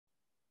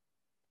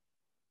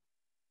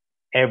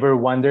Ever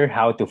wonder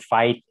how to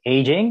fight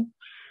aging?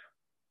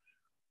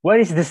 What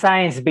is the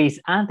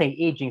science-based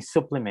anti-aging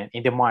supplement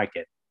in the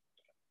market?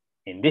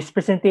 In this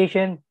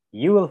presentation,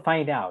 you will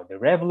find out the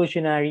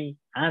revolutionary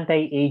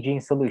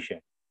anti-aging solution.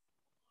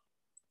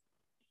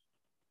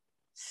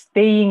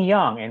 Staying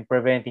young and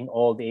preventing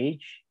old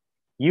age,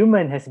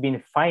 human has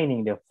been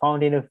finding the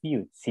fountain of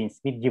youth since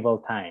medieval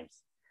times.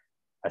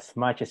 As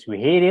much as we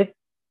hate it,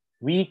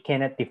 we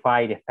cannot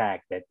defy the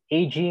fact that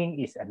aging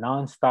is a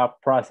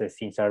non-stop process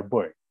since our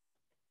birth.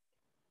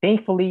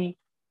 Thankfully,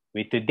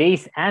 with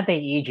today's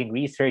anti-aging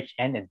research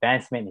and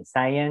advancement in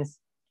science,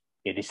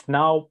 it is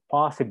now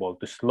possible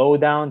to slow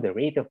down the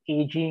rate of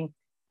aging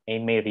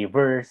and may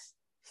reverse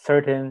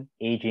certain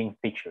aging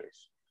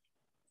features.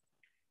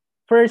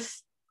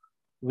 First,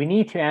 we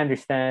need to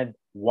understand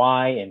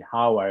why and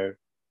how our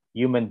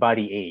human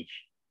body age.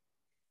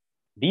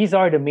 These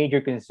are the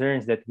major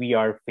concerns that we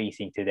are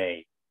facing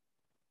today.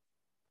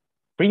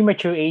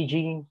 Premature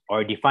aging,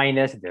 or defined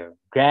as the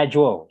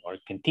gradual or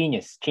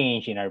continuous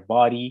change in our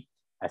body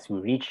as we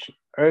reach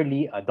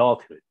early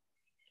adulthood.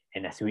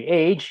 And as we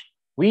age,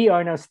 we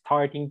are now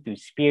starting to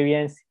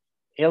experience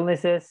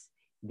illnesses,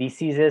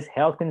 diseases,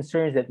 health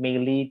concerns that may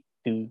lead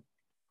to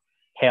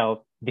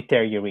health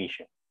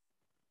deterioration.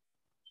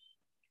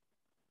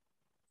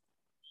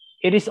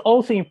 It is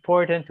also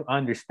important to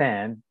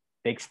understand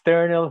the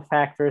external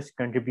factors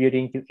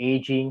contributing to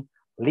aging,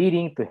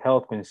 leading to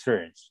health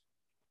concerns.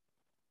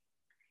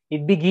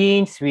 It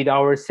begins with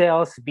our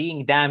cells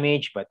being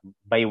damaged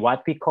by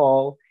what we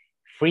call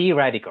free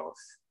radicals.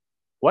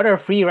 What are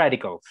free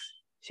radicals?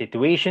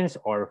 Situations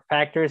or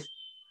factors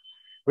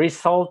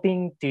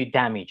resulting to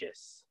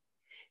damages.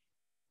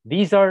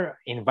 These are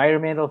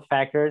environmental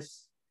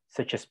factors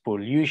such as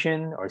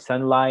pollution or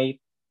sunlight,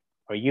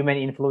 or human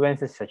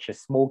influences such as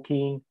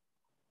smoking,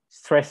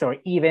 stress, or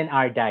even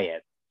our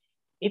diet.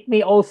 It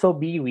may also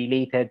be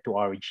related to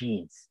our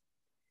genes.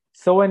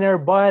 So when our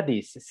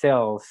body's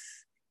cells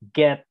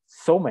get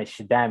so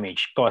much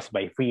damage caused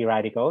by free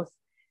radicals,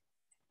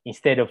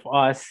 instead of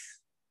us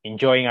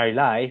enjoying our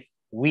life,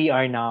 we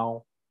are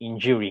now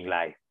enduring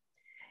life.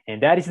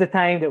 And that is the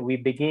time that we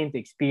begin to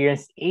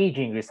experience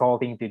aging,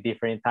 resulting to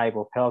different type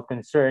of health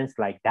concerns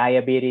like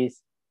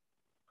diabetes,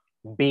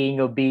 being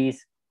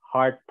obese,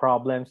 heart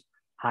problems,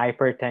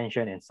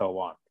 hypertension, and so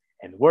on.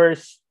 And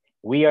worse,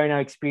 we are now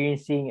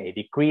experiencing a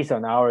decrease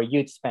on our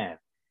youth span,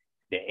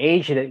 the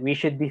age that we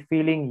should be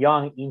feeling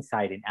young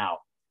inside and out.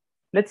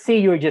 Let's say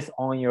you're just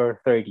on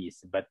your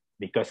 30s, but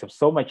because of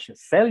so much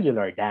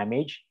cellular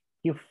damage,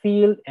 you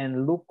feel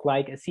and look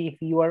like as if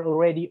you are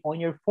already on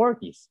your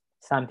 40s,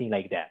 something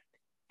like that.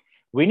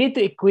 We need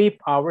to equip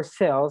our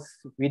cells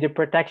with the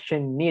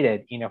protection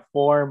needed in a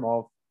form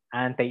of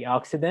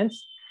antioxidants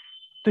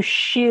to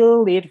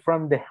shield it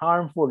from the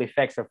harmful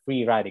effects of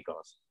free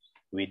radicals.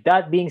 With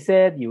that being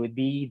said, you would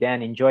be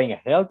then enjoying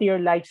a healthier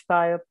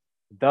lifestyle,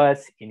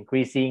 thus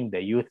increasing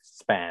the youth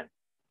span.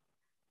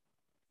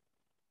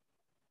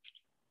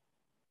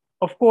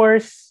 Of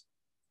course,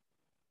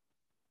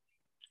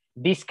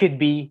 this could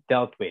be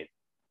dealt with.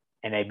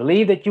 And I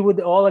believe that you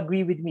would all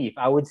agree with me if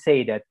I would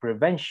say that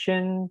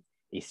prevention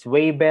is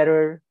way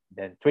better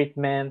than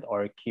treatment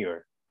or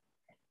cure.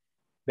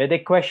 But the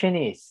question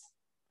is,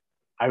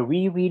 are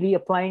we really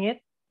applying it?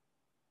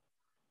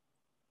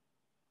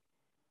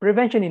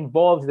 Prevention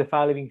involves the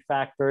following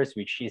factors,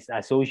 which is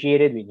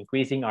associated with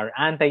increasing our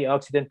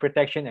antioxidant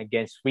protection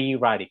against free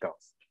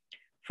radicals.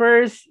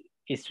 First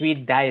is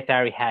with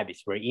dietary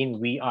habits, wherein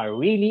we are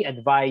really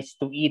advised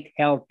to eat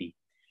healthy.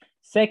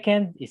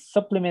 Second is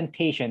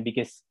supplementation,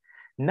 because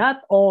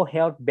not all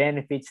health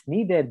benefits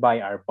needed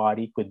by our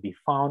body could be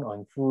found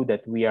on food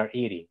that we are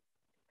eating.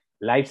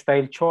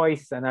 Lifestyle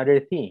choice is another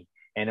thing.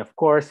 And of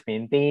course,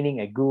 maintaining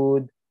a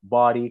good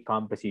body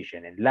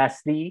composition. And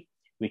lastly,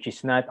 which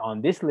is not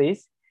on this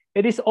list,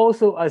 it is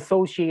also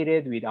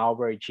associated with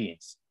our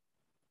genes.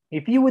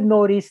 If you would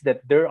notice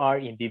that there are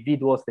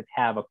individuals that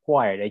have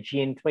acquired a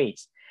gene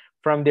traits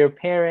from their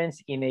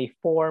parents in a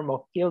form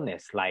of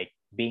illness, like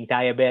being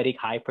diabetic,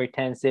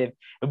 hypertensive,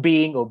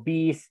 being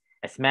obese,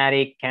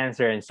 asthmatic,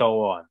 cancer, and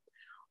so on.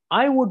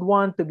 I would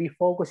want to be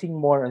focusing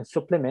more on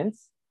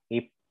supplements,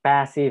 a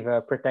passive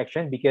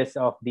protection because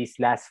of this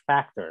last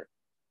factor,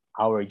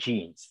 our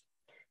genes.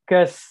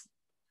 Because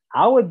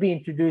I would be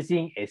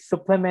introducing a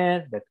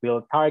supplement that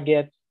will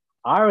target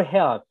our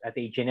health at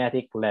a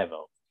genetic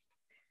level.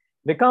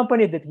 The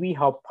company that we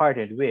have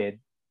partnered with,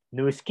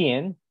 Nu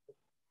Skin,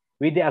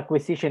 with the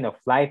acquisition of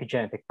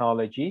LifeGen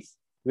Technologies,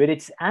 with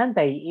its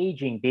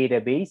anti-aging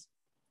database,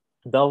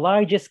 the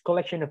largest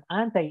collection of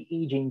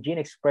anti-aging gene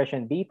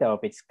expression data of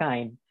its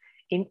kind,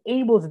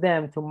 enables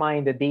them to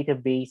mine the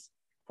database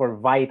for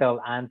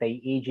vital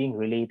anti-aging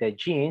related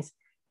genes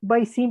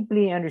by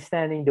simply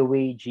understanding the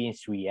way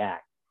genes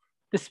react.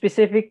 The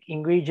specific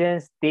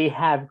ingredients, they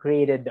have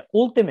created the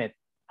ultimate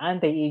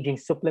anti-aging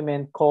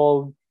supplement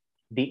called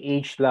the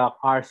AgeLOC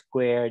R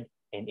squared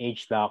and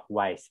AgeLOC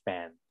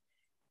YSpan.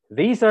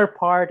 These are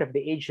part of the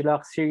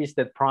AgeLOC series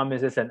that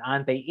promises an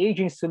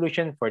anti-aging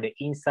solution for the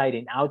inside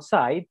and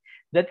outside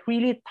that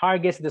really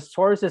targets the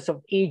sources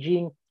of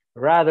aging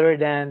rather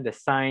than the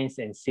signs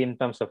and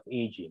symptoms of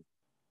aging.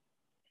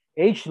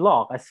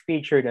 AgeLOC, as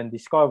featured on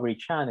Discovery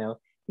Channel,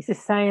 is a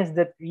science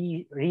that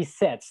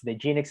resets the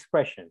gene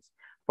expressions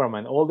from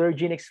an older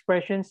gene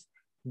expressions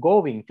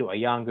going to a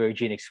younger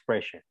gene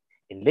expression.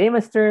 In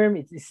layman's term,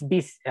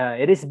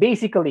 it is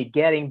basically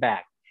getting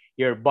back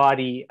your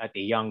body at a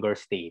younger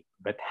state.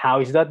 But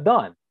how is that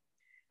done?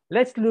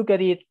 Let's look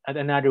at it at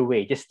another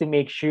way just to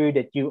make sure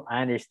that you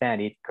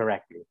understand it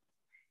correctly.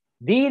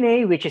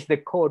 DNA, which is the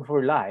code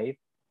for life,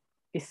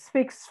 is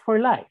fixed for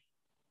life.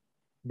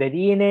 The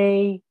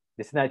DNA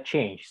does not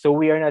change. So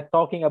we are not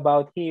talking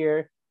about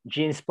here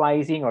gene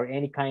splicing or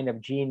any kind of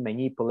gene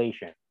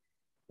manipulation.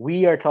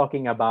 We are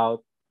talking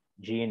about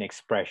gene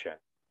expression.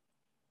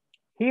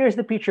 Here's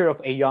the picture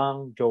of a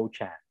young Joe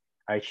Chan,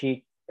 our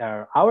chief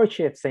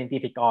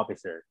scientific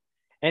officer.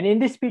 And in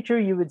this picture,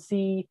 you would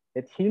see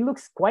that he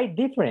looks quite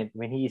different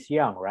when he is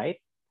young, right?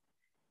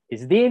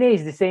 His DNA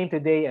is the same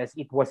today as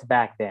it was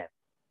back then.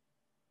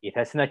 It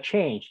has not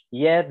changed,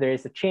 yet there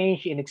is a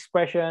change in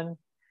expression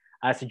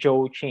as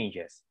Joe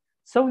changes.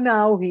 So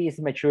now he is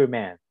a mature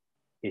man.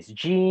 His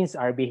genes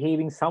are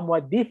behaving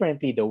somewhat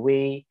differently the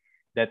way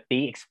that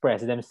they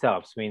express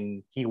themselves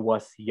when he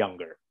was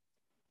younger.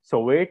 So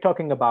we're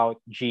talking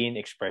about gene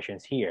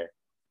expressions here.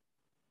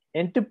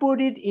 And to put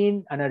it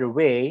in another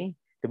way,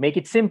 to make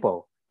it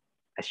simple,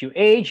 as you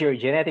age, your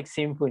genetic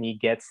symphony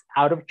gets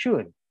out of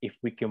tune if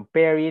we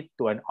compare it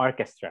to an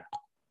orchestra.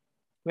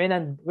 When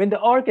the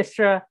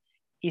orchestra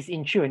is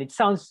in tune, it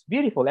sounds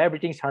beautiful.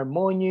 Everything's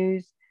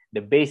harmonious.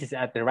 The bass is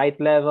at the right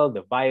level.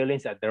 The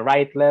violin's at the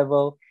right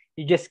level.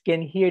 You just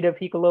can hear the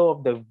piccolo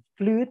of the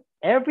flute.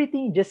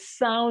 Everything just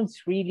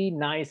sounds really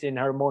nice and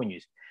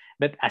harmonious.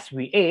 But as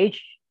we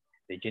age,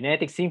 the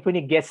genetic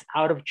symphony gets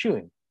out of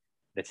tune.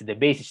 That's the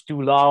bass is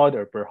too loud,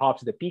 or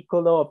perhaps the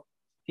piccolo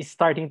is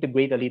starting to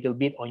grate a little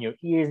bit on your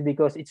ears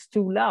because it's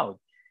too loud.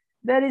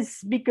 That is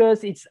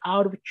because it's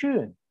out of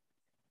tune.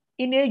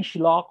 In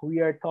AgeLOC, we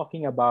are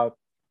talking about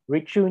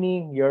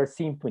retuning your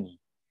symphony,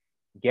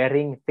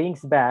 getting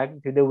things back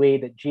to the way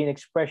that gene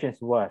expressions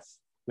was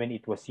when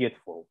it was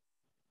youthful.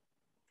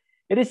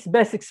 It is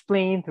best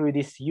explained through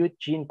this youth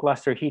gene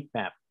cluster heat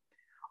map.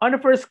 On the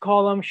first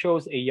column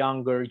shows a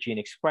younger gene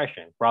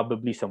expression,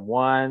 probably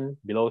someone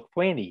below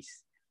 20s.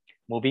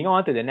 Moving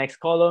on to the next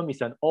column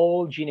is an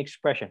old gene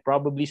expression,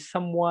 probably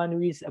someone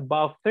who is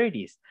above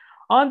 30s.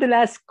 On the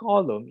last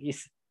column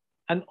is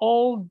an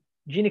old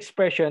gene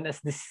expression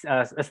as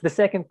the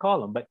second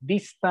column, but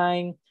this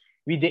time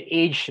with the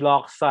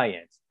AgeLOC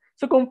Science.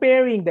 So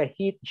comparing the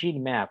heat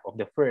gene map of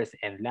the first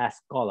and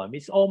last column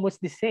is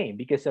almost the same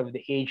because of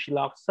the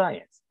AgeLOC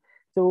Science.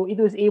 So it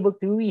was able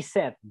to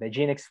reset the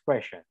gene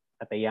expression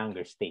at a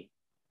younger state.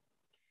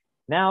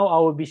 Now I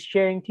will be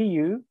sharing to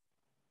you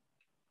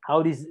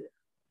how these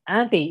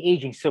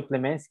anti-aging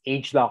supplements,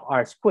 AgeLOC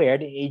R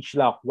squared and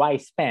AgeLOC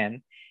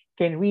YSpan,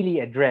 can really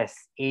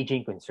address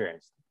aging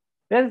concerns.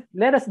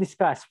 Let us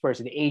discuss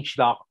first the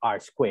AgeLOC R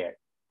squared.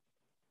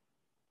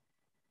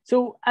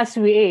 So as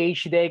we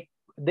age, the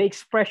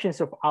expressions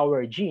of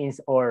our genes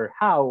or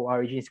how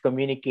our genes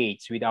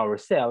communicates with our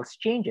cells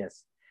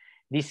changes.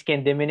 This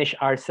can diminish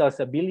our cells'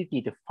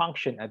 ability to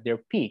function at their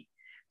peak.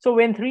 So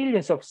when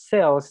trillions of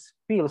cells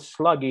feel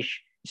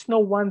sluggish, it's no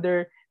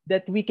wonder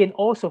that we can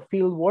also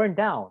feel worn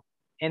down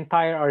and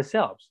tire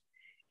ourselves.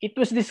 It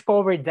was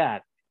discovered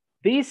that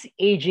this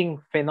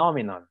aging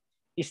phenomenon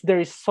is the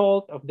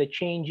result of the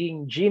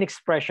changing gene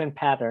expression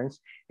patterns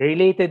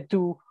related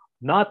to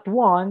not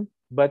one,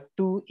 but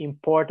two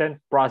important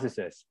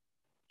processes.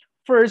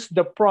 First,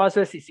 the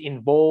process is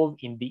involved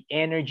in the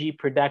energy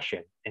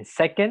production. And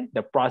second,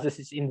 the process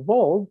is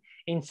involved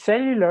in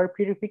cellular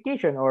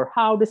purification, or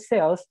how the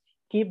cells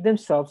keep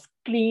themselves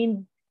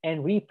cleaned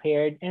and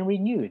repaired and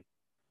renewed.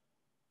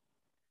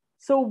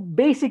 So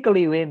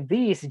basically, when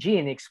these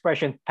gene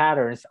expression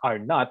patterns are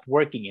not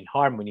working in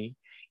harmony,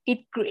 it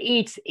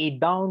creates a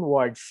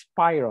downward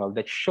spiral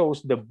that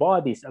shows the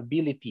body's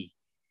ability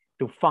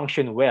to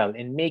function well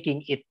and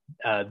making it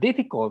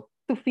difficult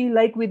to feel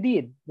like we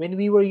did when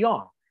we were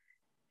young.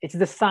 It's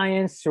the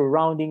science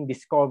surrounding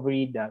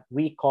discovery that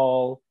we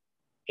call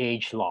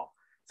AgeLOC.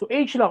 So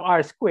AgeLOC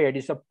R squared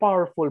is a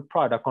powerful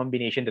product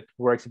combination that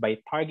works by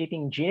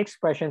targeting gene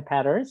expression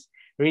patterns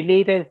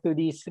related to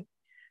these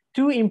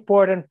two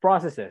important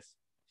processes: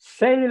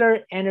 cellular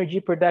energy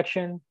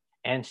production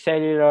and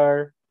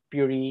cellular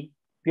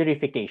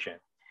purification.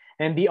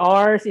 And the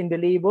R's in the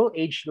label,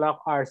 AgeLOC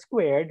R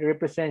squared,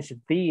 represents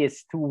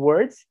these two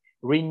words,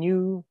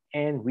 renew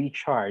and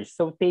recharge.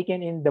 So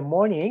taken in the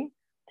morning,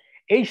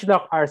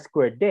 AgeLOC R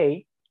squared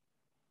day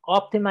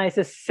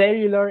optimizes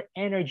cellular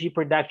energy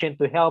production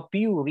to help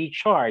you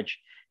recharge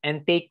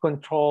and take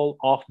control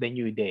of the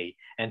new day.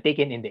 And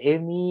taken in the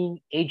evening,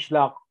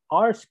 AgeLOC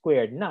R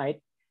squared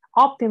night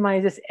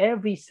optimizes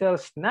every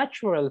cell's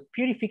natural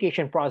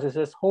purification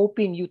processes,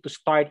 hoping you to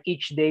start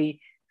each day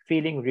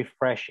feeling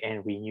refreshed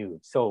and renewed.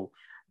 So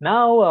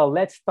now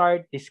let's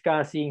start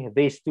discussing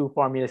these two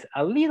formulas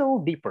a little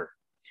deeper.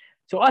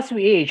 So as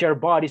we age, our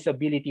body's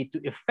ability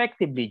to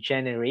effectively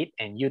generate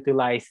and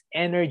utilize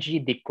energy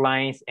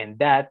declines, and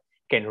that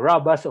can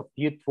rob us of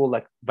youthful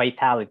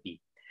vitality.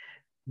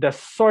 The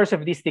source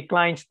of this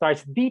decline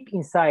starts deep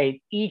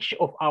inside each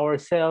of our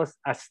cells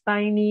as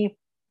tiny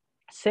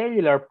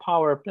cellular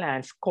power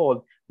plants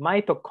called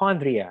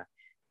mitochondria,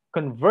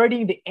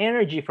 converting the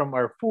energy from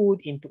our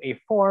food into a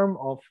form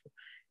of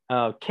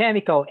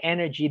chemical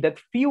energy that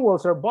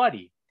fuels our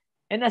body.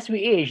 And as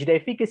we age, the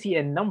efficacy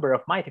and number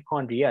of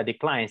mitochondria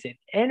declines, and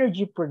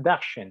energy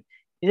production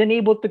is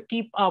unable to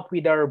keep up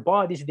with our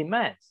body's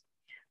demands.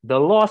 The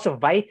loss of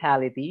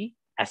vitality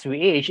as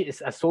we age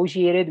is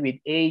associated with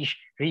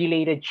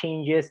age-related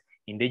changes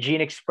in the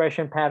gene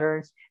expression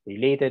patterns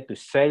related to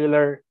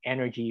cellular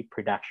energy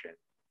production.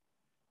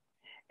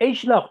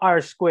 AgeLOC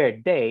R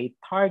squared day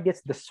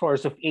targets the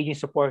source of aging,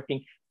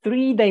 supporting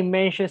three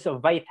dimensions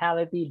of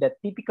vitality that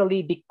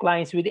typically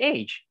declines with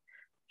age: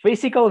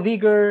 physical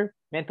vigor,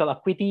 mental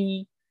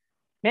acuity,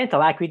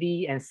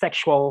 and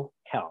sexual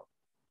health.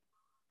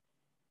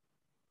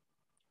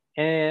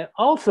 And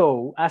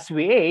also, as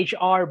we age,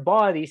 our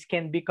bodies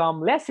can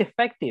become less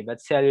effective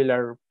at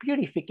cellular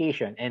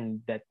purification,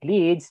 and that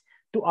leads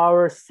to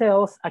our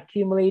cells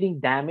accumulating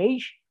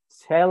damage,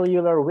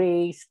 cellular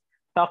waste,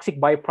 toxic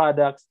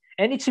byproducts.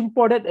 And it's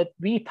important that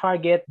we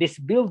target this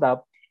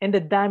buildup and the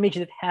damage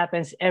that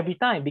happens every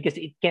time, because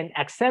it can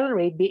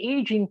accelerate the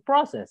aging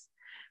process.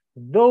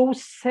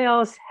 Those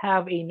cells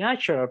have a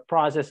natural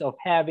process of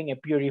having a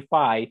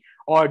purified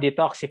or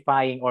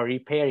detoxifying or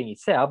repairing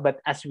itself.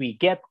 But as we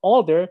get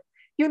older,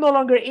 you're no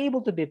longer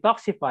able to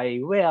detoxify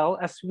well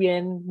as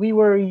when we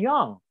were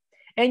young.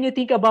 And you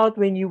think about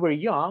when you were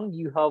young,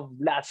 you have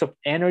lots of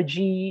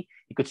energy,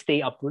 you could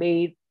stay up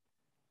late,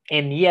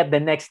 and yet the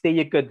next day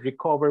you could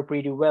recover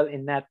pretty well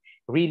and not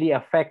really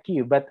affect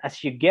you. But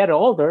as you get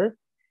older,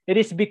 it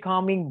is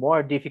becoming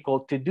more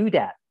difficult to do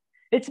that.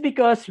 It's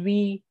because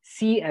we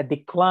see a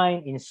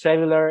decline in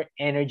cellular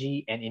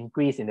energy and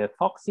increase in the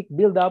toxic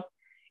buildup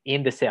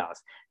in the cells.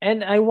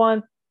 And I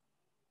want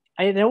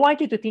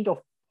you to think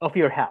of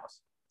your house.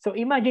 So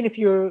imagine if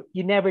you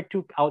never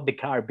took out the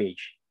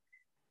garbage.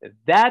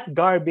 That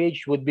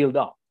garbage would build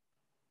up.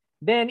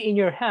 Then in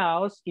your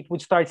house, it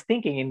would start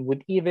stinking and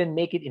would even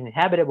make it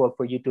inhabitable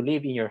for you to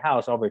live in your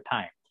house over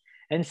time.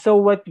 And so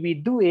what we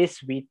do is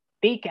we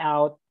take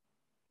out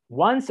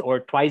once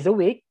or twice a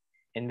week,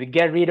 and we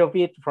get rid of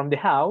it from the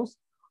house.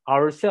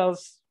 Our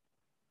cells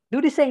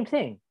do the same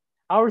thing.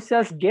 Our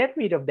cells get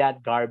rid of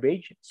that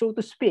garbage, so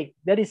to speak,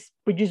 that is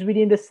produced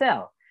within the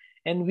cell.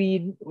 And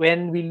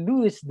when we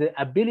lose the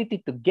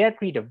ability to get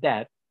rid of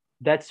that,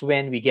 that's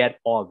when we get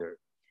older.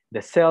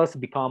 The cells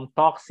become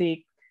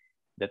toxic,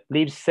 that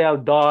leaves cell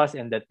dust,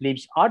 and that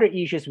leaves other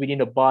issues within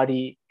the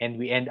body, and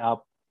we end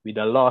up with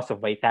a loss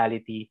of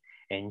vitality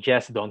and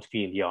just don't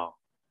feel young.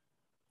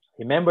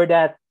 Remember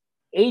that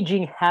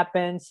aging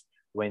happens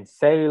when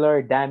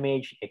cellular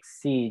damage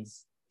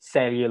exceeds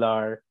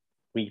cellular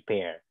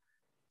repair.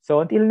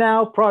 So until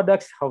now,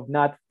 products have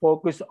not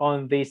focused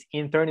on this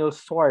internal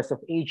source of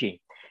aging.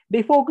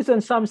 They focus on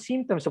some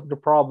symptoms of the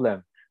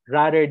problem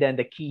rather than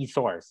the key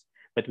source.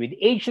 But with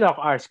AgeLOC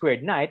R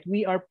squared night,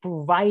 we are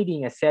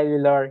providing a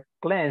cellular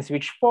cleanse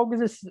which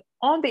focuses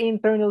on the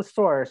internal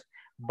source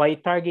by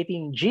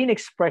targeting gene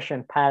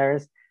expression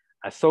patterns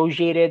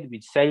associated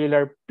with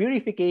cellular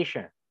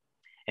purification.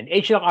 And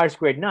AgeLOC R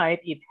squared night,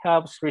 it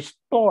helps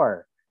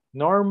restore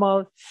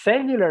normal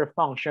cellular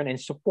function and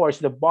supports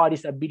the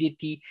body's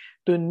ability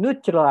to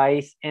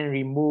neutralize and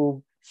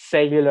remove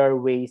cellular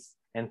waste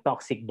and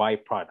toxic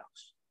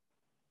byproducts.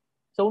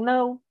 So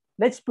now,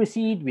 let's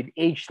proceed with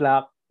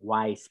AgeLOC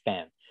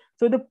YSpan.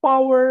 So the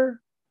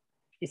power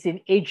is in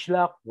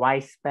AgeLOC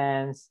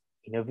YSpan's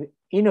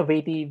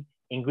innovative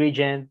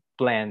ingredient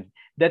blend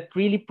that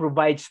really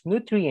provides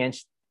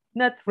nutrients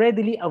not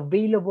readily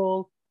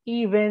available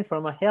even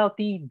from a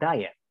healthy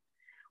diet.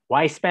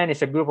 YSpan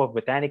is a group of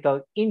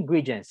botanical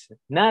ingredients,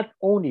 not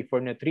only for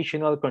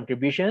nutritional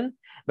contribution,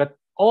 but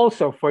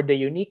also for the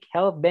unique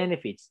health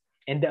benefits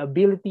and the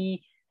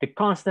ability to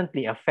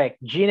constantly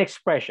affect gene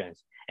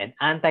expressions and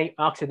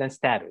antioxidant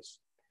status.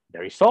 The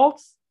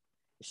results?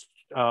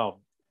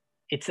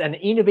 It's an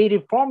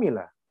innovative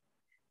formula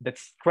that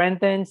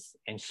strengthens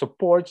and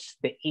supports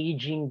the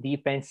aging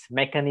defense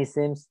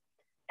mechanisms,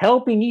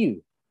 helping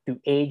you to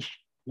age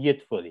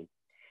youthfully.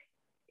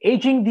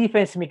 Aging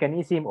defense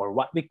mechanism, or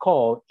what we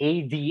call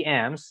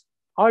ADMs,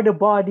 are the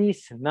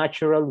body's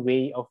natural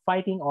way of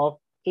fighting off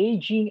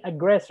aging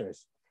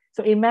aggressors.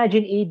 So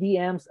imagine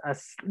ADMs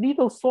as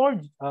little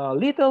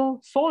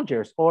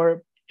soldiers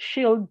or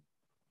shield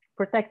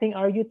protecting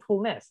our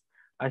youthfulness.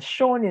 As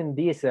shown in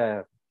this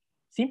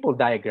simple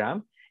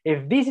diagram,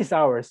 if this is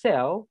our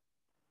cell,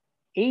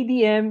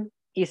 ADM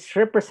is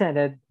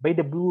represented by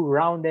the blue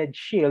rounded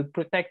shield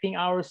protecting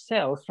our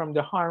cells from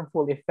the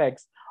harmful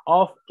effects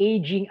of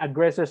aging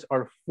aggressors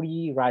or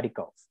free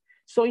radicals.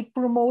 So it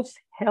promotes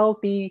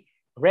healthy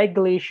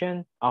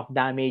regulation of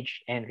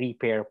damage and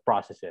repair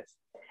processes.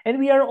 And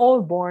we are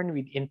all born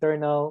with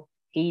internal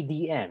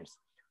ADMs.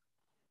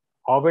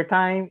 Over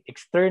time,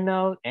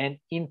 external and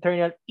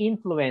internal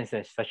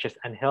influences such as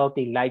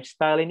unhealthy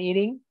lifestyle and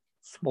eating,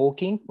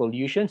 smoking,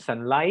 pollution,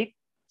 sunlight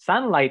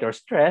or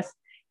stress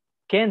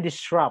can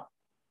disrupt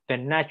the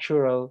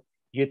natural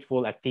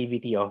youthful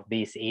activity of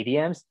these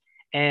ADMs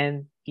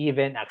and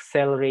even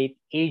accelerate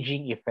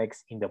aging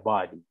effects in the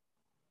body.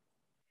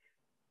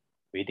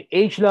 With the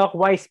AgeLOC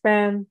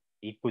YSpan,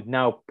 it could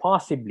now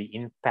possibly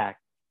impact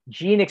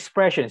gene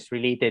expressions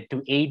related to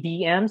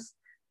ADMs,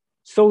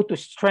 so to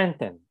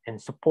strengthen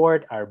and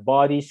support our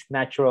body's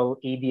natural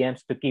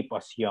ADMs to keep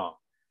us young.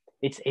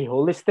 It's a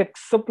holistic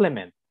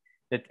supplement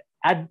that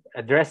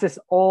addresses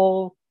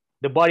all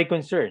the body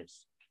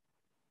concerns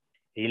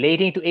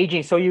relating to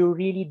aging, so you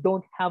really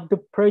don't have to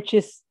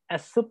purchase a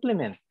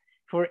supplement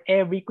for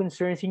every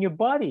concerns in your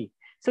body.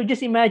 So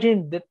just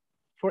imagine that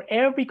for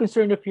every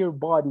concern of your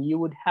body, you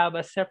would have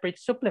a separate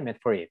supplement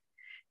for it.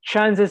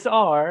 Chances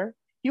are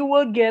you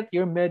will get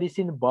your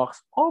medicine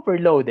box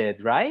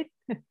overloaded, right?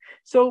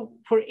 So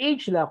for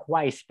AgeLOC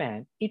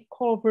YSpan, it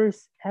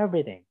covers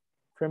everything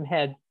from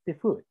head to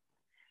foot.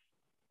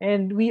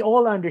 And we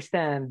all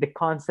understand the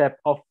concept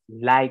of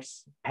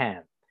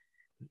lifespan.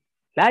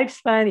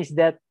 Lifespan is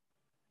that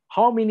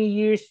how many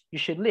years you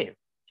should live.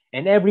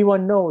 And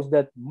everyone knows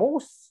that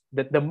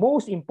the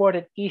most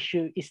important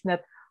issue is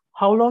not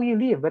how long you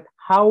live, but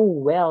how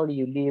well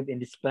you live in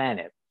this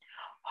planet.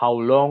 How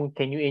long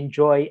can you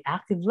enjoy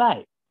active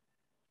life?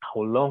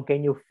 How long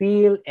can you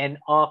feel and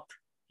act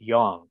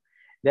young?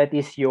 That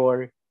is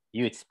your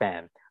youth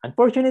span.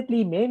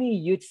 Unfortunately, many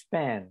youth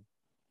span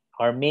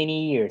are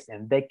many years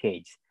and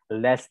decades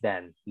less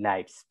than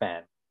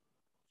lifespan.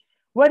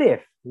 What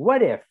if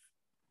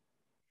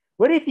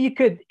you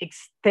could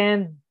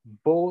extend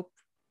both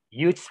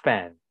youth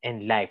span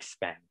and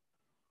lifespan?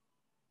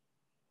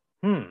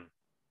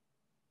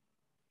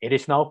 It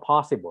is now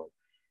possible.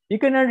 You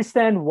can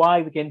understand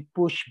why we can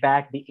push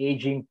back the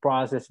aging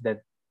process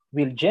that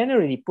will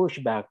generally push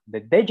back the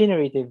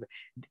degenerative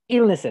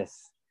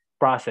illnesses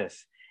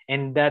process,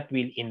 and that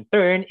will in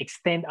turn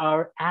extend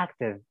our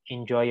active,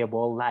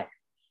 enjoyable life.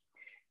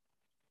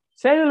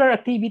 Cellular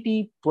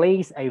activity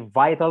plays a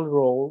vital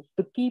role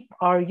to keep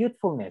our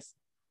youthfulness.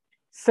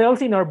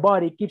 Cells in our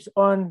body keeps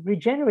on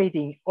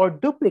regenerating or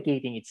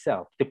duplicating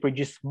itself to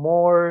produce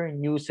more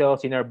new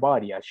cells in our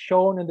body, as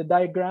shown in the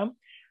diagram.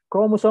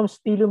 Chromosomes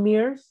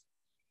telomeres.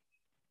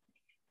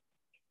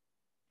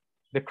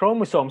 The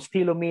chromosomes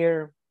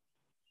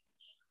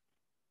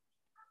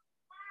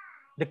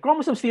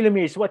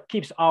telomere is what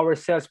keeps our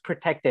cells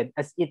protected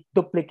as it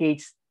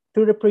duplicates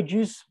to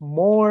reproduce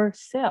more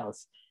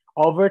cells.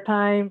 Over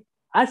time,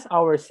 as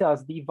our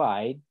cells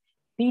divide,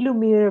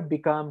 telomere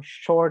becomes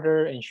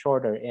shorter and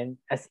shorter, and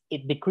as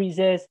it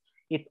decreases,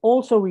 it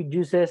also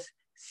reduces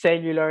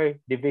cellular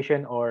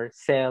division or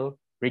cell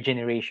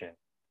regeneration,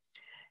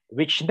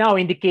 which now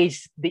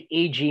indicates the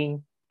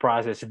aging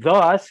process,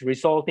 thus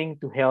resulting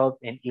to health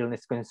and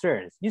illness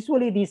concerns.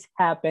 Usually this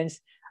happens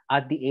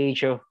at the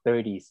age of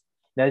 30s.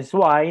 That's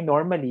why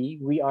normally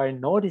we are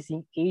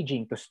noticing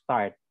aging to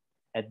start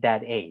at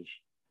that age.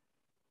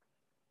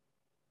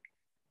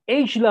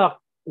 AgeLOC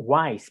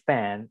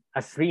YSpan,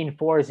 as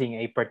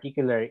reinforcing a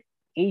particular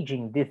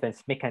aging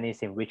defense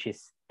mechanism, which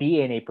is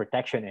DNA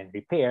protection and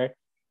repair,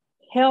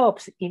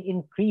 helps in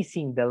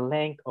increasing the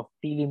length of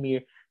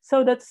telomere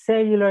so that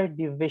cellular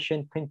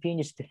division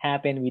continues to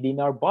happen within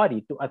our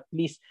body to at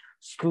least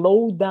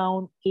slow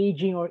down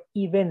aging or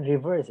even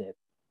reverse it.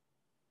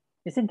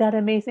 Isn't that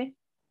amazing?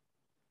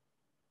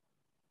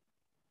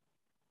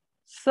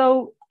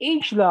 So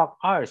AgeLOC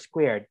R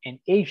squared and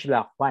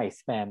AgeLOC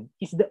YSpan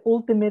is the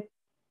ultimate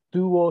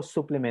duo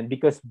supplement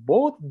because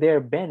both their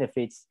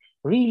benefits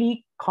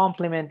really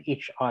complement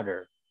each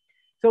other.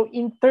 So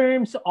in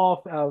terms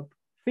of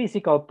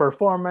physical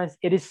performance,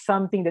 it is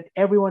something that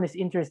everyone is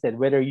interested,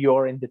 whether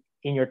you're in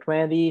your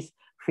 20s,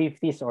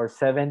 50s, or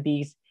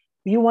 70s.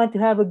 You want to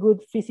have a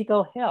good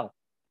physical health.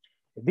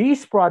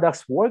 These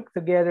products work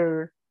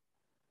together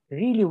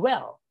really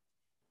well.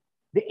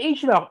 The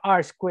AgeLOC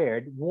R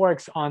squared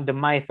works on the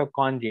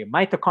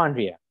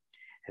mitochondria,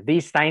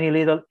 this tiny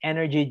little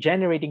energy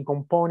generating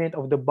component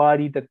of the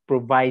body that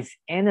provides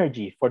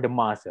energy for the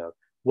muscle,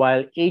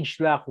 while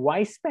AgeLOC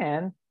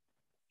YSpan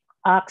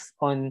acts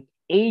on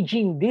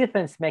aging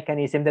defense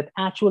mechanism that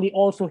actually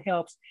also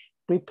helps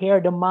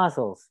prepare the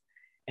muscles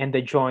and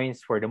the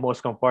joints for the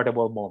most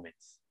comfortable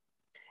moments.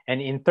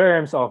 And in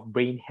terms of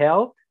brain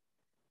health,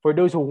 for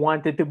those who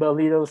wanted to be a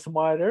little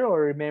smarter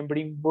or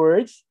remembering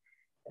words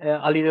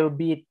a little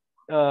bit,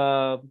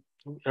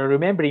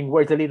 remembering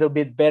words a little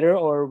bit better,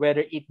 or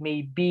whether it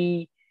may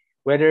be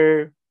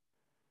whether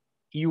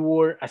you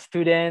were a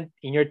student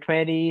in your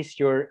 20s,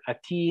 you're a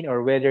teen,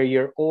 or whether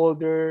you're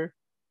older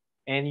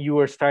and you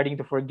are starting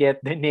to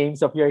forget the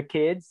names of your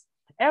kids.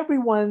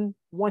 Everyone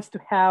wants to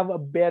have a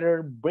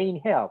better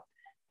brain health.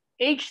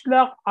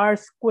 AgeLOC R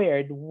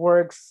squared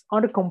works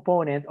on the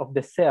component of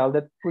the cell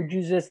that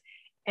produces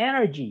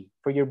energy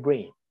for your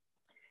brain.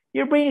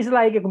 Your brain is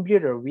like a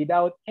computer.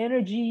 Without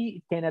energy,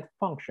 it cannot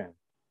function.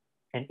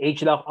 And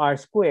AgeLOC R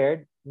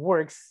squared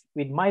works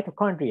with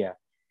mitochondria,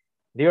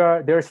 There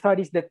are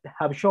studies that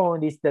have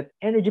shown this, that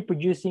energy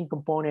producing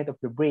component of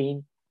the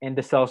brain and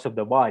the cells of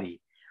the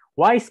body.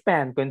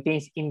 YSpan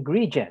contains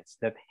ingredients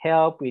that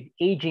help with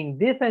aging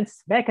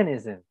defense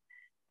mechanism.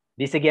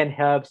 This again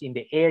helps in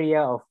the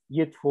area of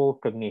youthful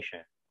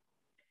cognition.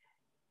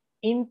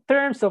 In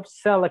terms of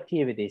cell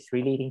activities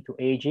relating to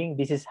aging,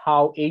 this is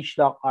how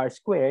AgeLOC R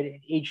squared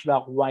and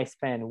AgeLOC Y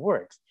span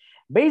works.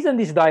 Based on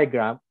this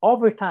diagram,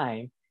 over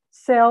time,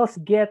 cells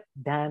get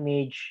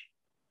damaged,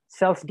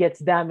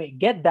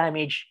 get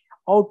damaged,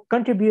 all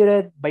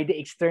contributed by the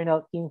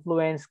external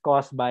influence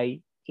caused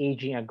by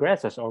aging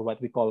aggressors, or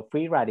what we call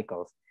free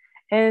radicals,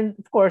 and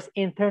of course,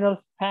 internal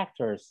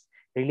factors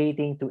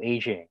relating to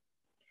aging.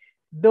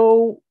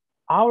 Though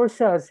our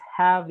cells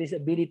have this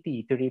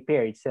ability to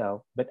repair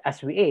itself, but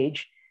as we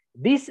age,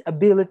 this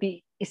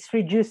ability is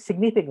reduced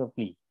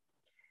significantly.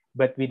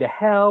 But with the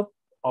help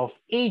of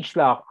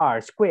AgeLOC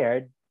R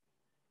squared,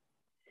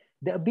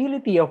 the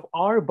ability of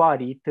our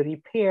body to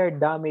repair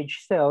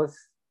damaged cells,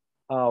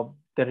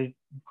 the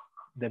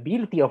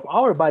ability of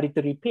our body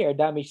to repair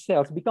damaged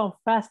cells become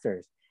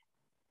faster,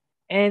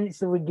 and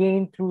it's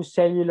regained through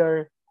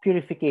cellular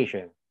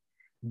purification.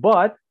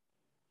 But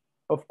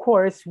of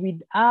course,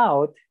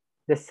 without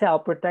the cell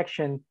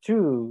protection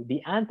through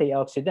the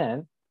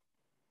antioxidant,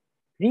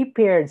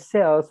 repaired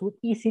cells would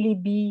easily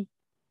be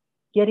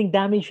getting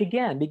damaged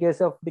again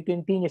because of the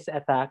continuous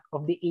attack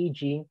of the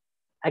aging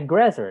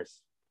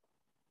aggressors.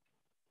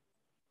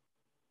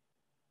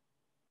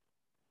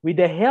 With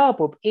the help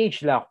of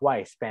AgeLOC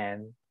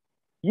YSpan,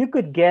 you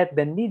could get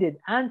the needed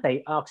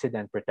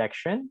antioxidant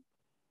protection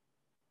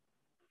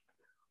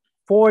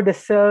for the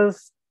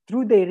cells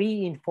through the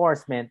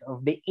reinforcement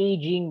of the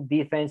aging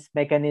defense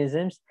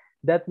mechanisms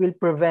that will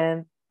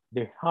prevent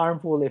the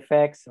harmful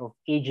effects of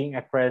aging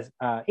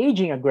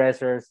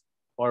aggressors,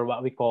 or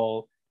what we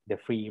call the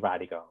free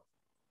radicals.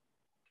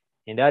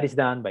 And that is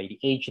done by the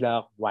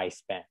AgeLOC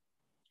YSpan.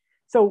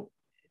 So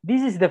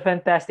this is the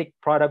fantastic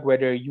product,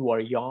 whether you are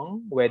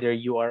young, whether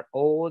you are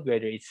old,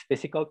 whether it's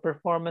physical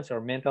performance or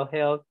mental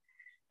health.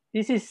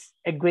 This is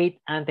a great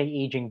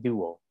anti-aging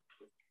duo.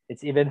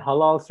 It's even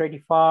halal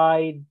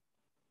certified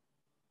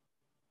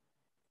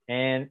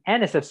and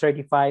NSF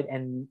certified,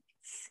 and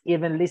it's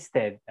even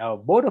listed.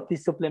 Both of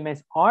these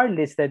supplements are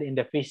listed in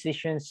the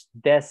Physician's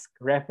Desk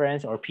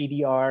Reference, or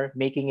PDR,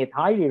 making it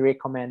highly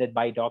recommended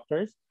by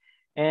doctors.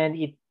 And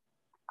it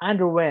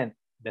underwent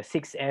the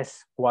 6S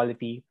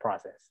quality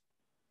process.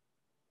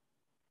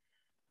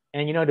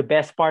 And you know, the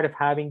best part of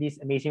having these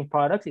amazing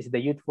products is the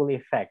youthful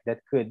effect that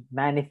could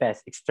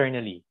manifest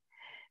externally.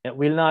 It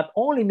will not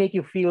only make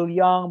you feel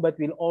young, but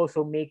will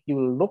also make you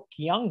look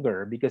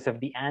younger because of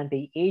the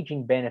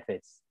anti-aging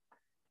benefits.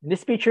 In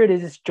this picture,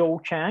 this is Joe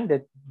Chang,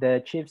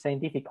 the Chief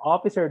Scientific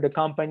Officer of the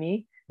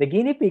company, the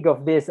guinea pig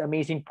of these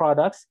amazing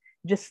products.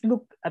 Just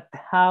look at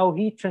how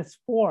he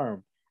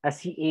transformed as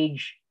he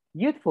aged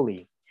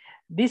youthfully.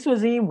 This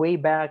was him way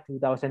back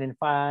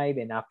 2005,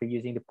 and after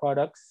using the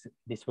products,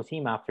 this was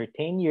him after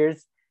 10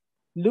 years.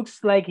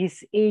 Looks like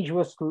his age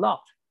was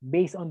locked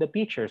based on the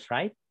pictures,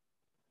 right?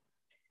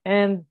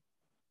 And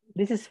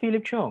this is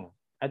Philip Chung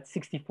at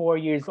 64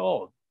 years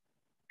old.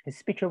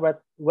 His picture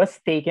was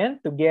taken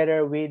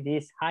together with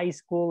his high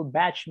school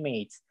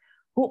batchmates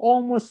who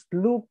almost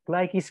look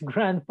like his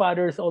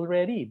grandfathers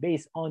already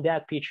based on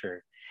that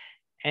picture.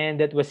 And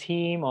that was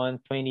him on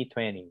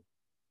 2020.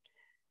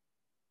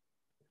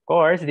 Of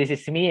course, this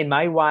is me and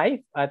my wife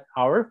at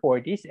our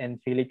 40s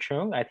and Philip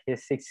Chung at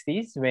his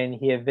 60s when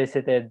he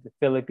visited the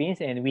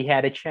Philippines, and we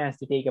had a chance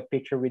to take a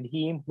picture with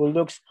him who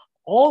looks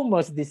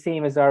almost the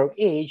same as our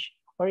age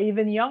or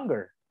even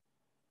younger.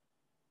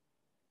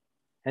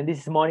 And this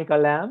is Monica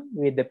Lam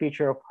with the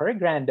picture of her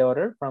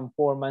granddaughter from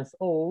 4 months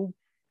old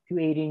to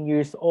 18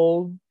 years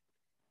old.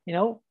 You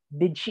know,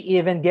 did she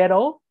even get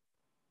old?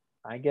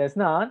 I guess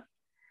not.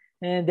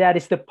 And that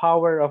is the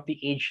power of the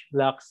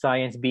AgeLOC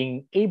Science,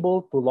 being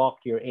able to lock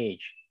your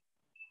age.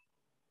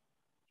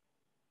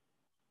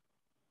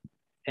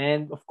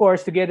 And of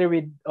course, together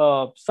with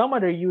some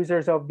other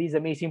users of these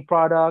amazing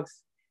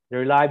products,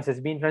 their lives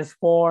has been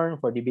transformed,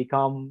 for they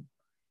become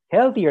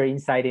healthier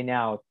inside and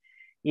out.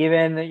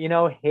 Even, you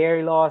know,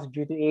 hair loss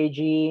due to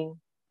aging,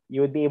 you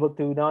would be able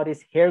to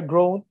notice hair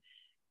growth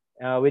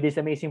with these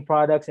amazing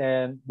products,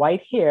 and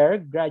white hair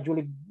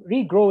gradually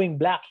regrowing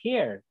black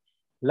hair,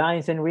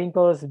 lines and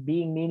wrinkles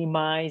being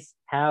minimized,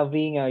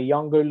 having a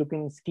younger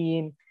looking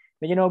skin.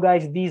 But you know,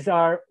 guys, these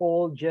are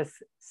all just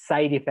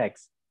side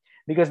effects,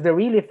 because the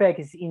real effect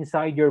is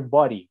inside your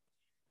body,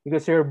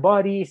 because your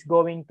body is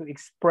going to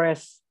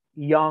express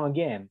young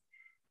again.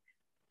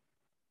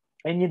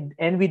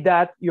 And with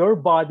that, your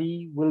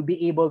body will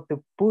be able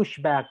to push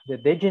back the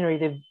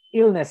degenerative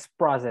illness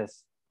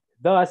process,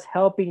 thus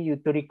helping you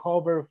to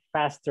recover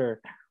faster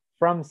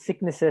from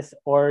sicknesses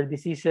or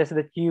diseases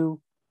that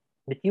you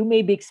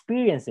may be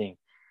experiencing.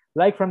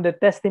 Like from the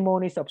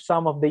testimonies of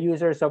some of the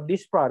users of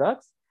these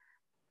products,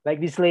 like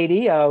this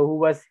lady who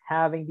was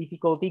having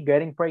difficulty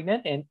getting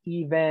pregnant and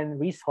even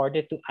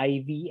resorted to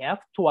IVF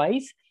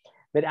twice.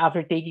 But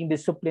after taking the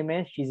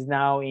supplement, she's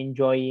now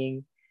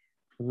enjoying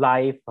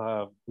life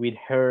with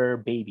her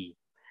baby.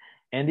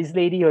 And this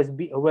lady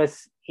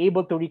was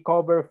able to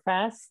recover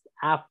fast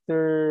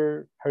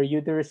after her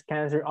uterus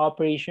cancer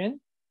operation,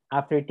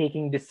 after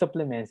taking the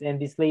supplements.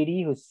 And this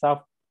lady who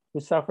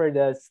suffered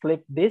a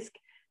slip disc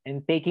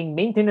and taking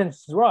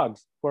maintenance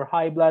drugs for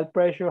high blood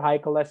pressure, high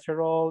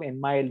cholesterol,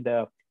 and mild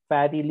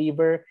fatty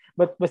liver,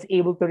 but was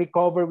able to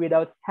recover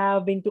without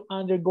having to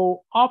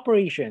undergo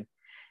operation.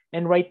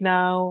 And right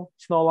now,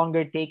 it's no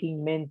longer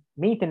taking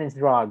maintenance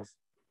drugs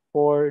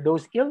for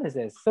those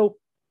illnesses. So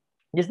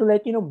just to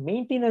let you know,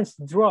 maintenance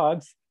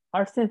drugs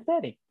are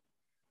synthetic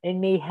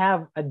and may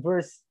have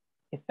adverse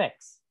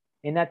effects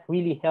and not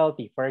really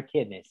healthy for our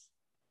kidneys.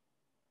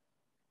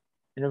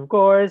 And of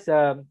course,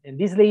 and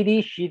this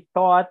lady, she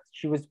thought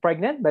she was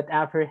pregnant, but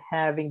after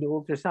having the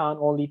ultrasound,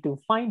 only to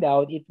find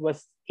out it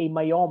was a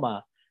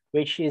myoma,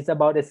 which is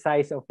about the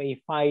size of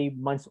a 5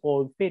 months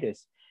old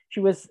fetus.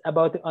 She was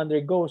about to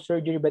undergo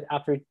surgery, but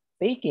after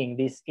taking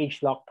these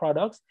AgeLOC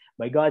products,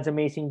 by God's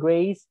amazing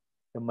grace,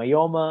 the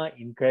myoma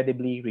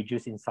incredibly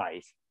reduced in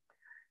size.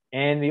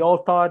 And we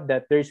all thought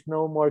that there's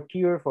no more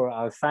cure for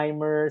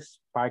Alzheimer's,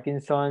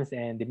 Parkinson's,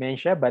 and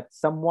dementia, but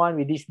someone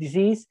with this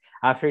disease,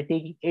 after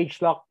taking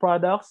AgeLOC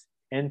products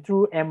and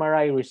through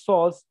MRI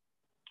results,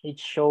 it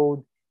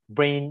showed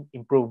brain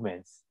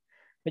improvements.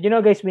 But you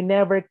know, guys, we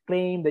never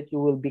claim that you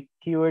will be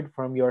cured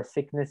from your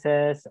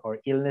sicknesses or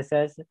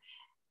illnesses.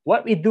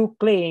 What we do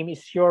claim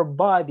is your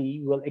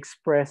body will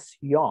express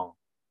young.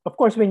 Of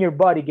course, when your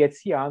body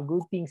gets young,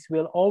 good things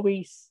will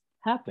always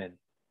happen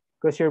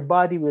because your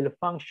body will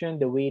function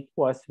the way it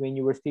was when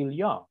you were still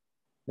young.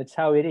 That's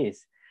how it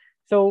is.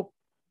 So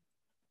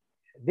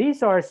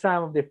these are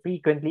some of the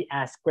frequently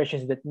asked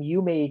questions that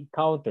you may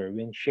encounter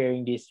when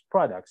sharing these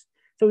products.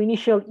 So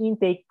initial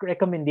intake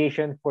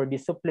recommendation for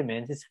these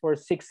supplements is for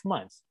 6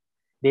 months.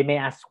 They may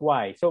ask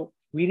why. So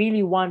we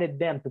really wanted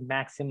them to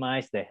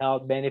maximize the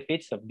health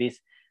benefits of these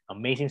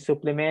amazing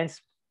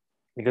supplements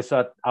because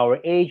at our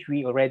age,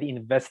 we already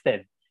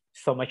invested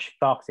so much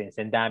toxins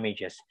and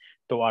damages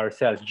to our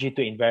cells due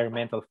to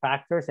environmental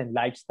factors and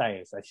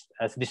lifestyles,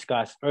 as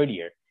discussed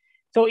earlier.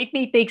 So it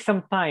may take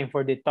some time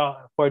for the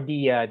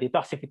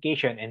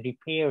detoxification and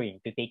repairing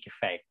to take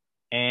effect.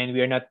 And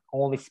we are not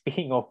only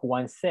speaking of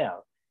one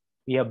cell.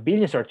 We have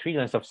billions or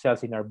trillions of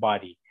cells in our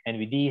body. And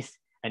with this,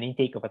 an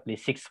intake of at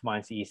least 6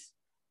 months is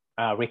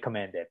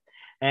recommended.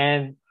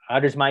 And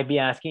others might be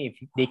asking if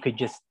they could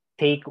just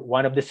take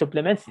one of the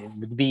supplements. It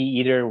would be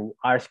either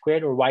R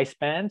squared or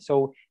YSpan.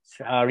 So it's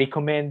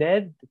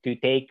recommended to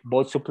take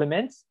both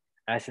supplements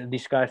as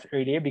discussed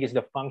earlier because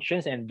the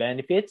functions and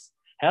benefits,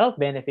 health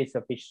benefits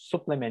of each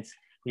supplements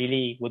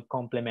really would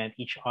complement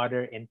each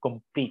other and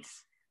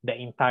completes the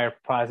entire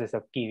process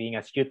of keeping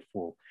us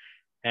youthful.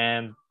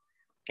 And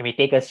can we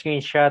take a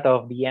screenshot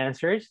of the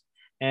answers?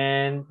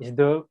 And is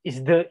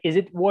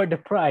it worth the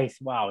price?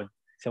 Wow,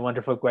 it's a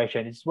wonderful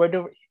question. It's worth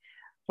the,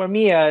 for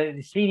me,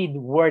 it's really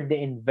worth the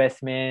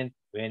investment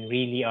when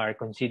really are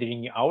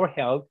considering our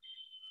health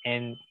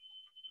and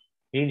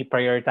really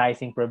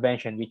prioritizing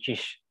prevention, which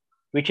is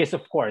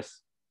of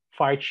course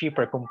far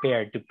cheaper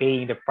compared to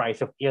paying the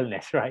price of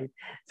illness, right?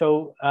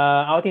 So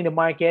out in the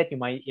market,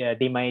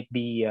 they might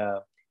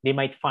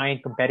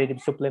find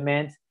competitive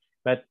supplements,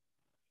 but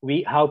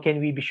how can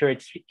we be sure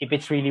if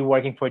it's really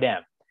working for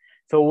them?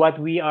 So what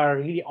we are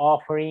really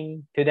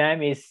offering to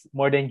them is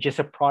more than just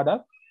a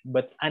product,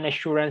 but an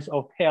assurance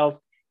of health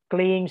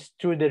claims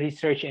through the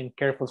research and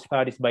careful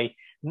studies by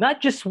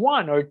not just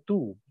one or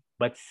two,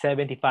 but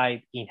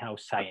 75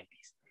 in-house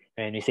scientists.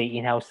 When we say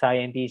in-house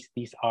scientists,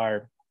 these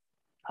are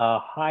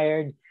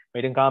hired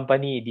by the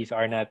company. These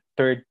are not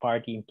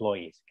third-party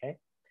employees, okay?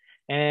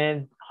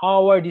 And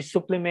how are these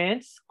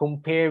supplements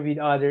compared with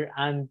other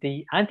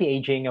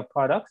anti-aging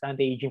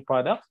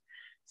products?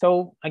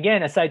 So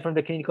again, aside from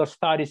the clinical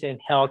studies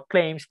and health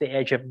claims, the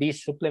edge of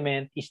this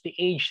supplement is the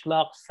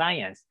AgeLOC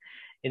Science.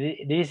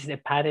 This is a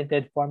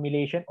patented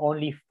formulation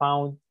only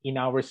found in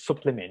our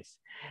supplements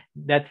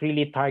that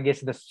really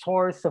targets the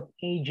source of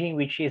aging,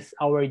 which is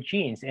our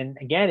genes. And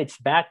again, it's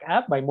backed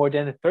up by more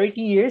than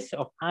 30 years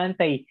of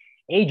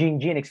anti-aging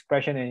gene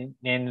expression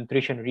and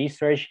nutrition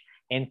research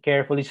and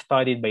carefully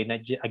studied by,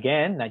 not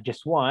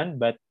just one,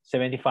 but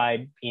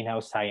 75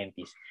 in-house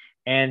scientists.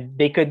 And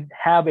they could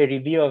have a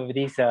review of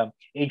this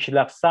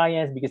AgeLOC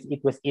Science because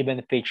it was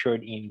even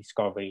featured in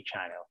Discovery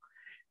Channel.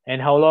 And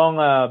how long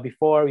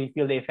before we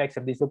feel the effects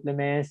of these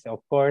supplements? Of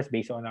course,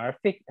 based on our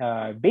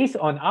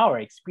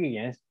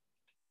experience,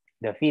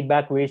 the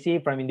feedback we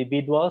receive from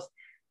individuals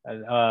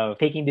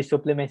taking these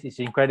supplements is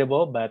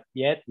incredible, but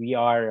yet we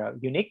are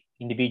unique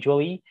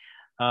individually.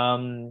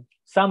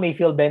 Some may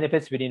feel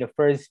benefits within the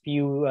first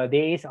few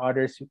days.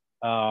 Others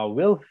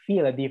will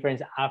feel a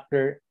difference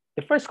after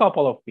the first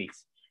couple of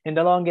weeks. And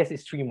the longest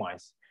is 3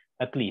 months,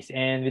 at least.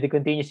 And with the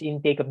continuous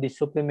intake of these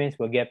supplements,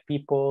 we'll get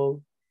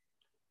people,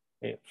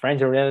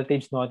 friends or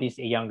relatives notice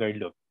a younger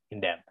look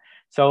in them.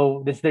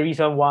 So that's the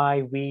reason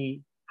why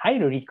we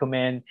highly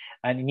recommend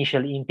an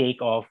initial intake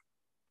of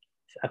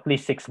at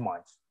least 6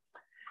 months.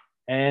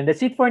 And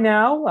that's it for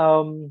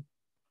now.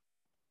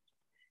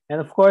 And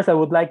of course, I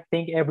would like to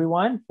thank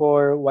everyone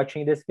for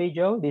watching this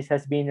video. This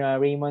has been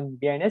Raymond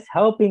Biernes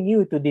helping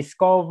you to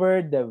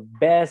discover the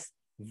best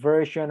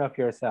version of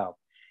yourself.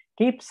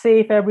 Keep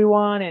safe,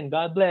 everyone, and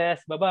God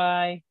bless.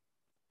 Bye-bye.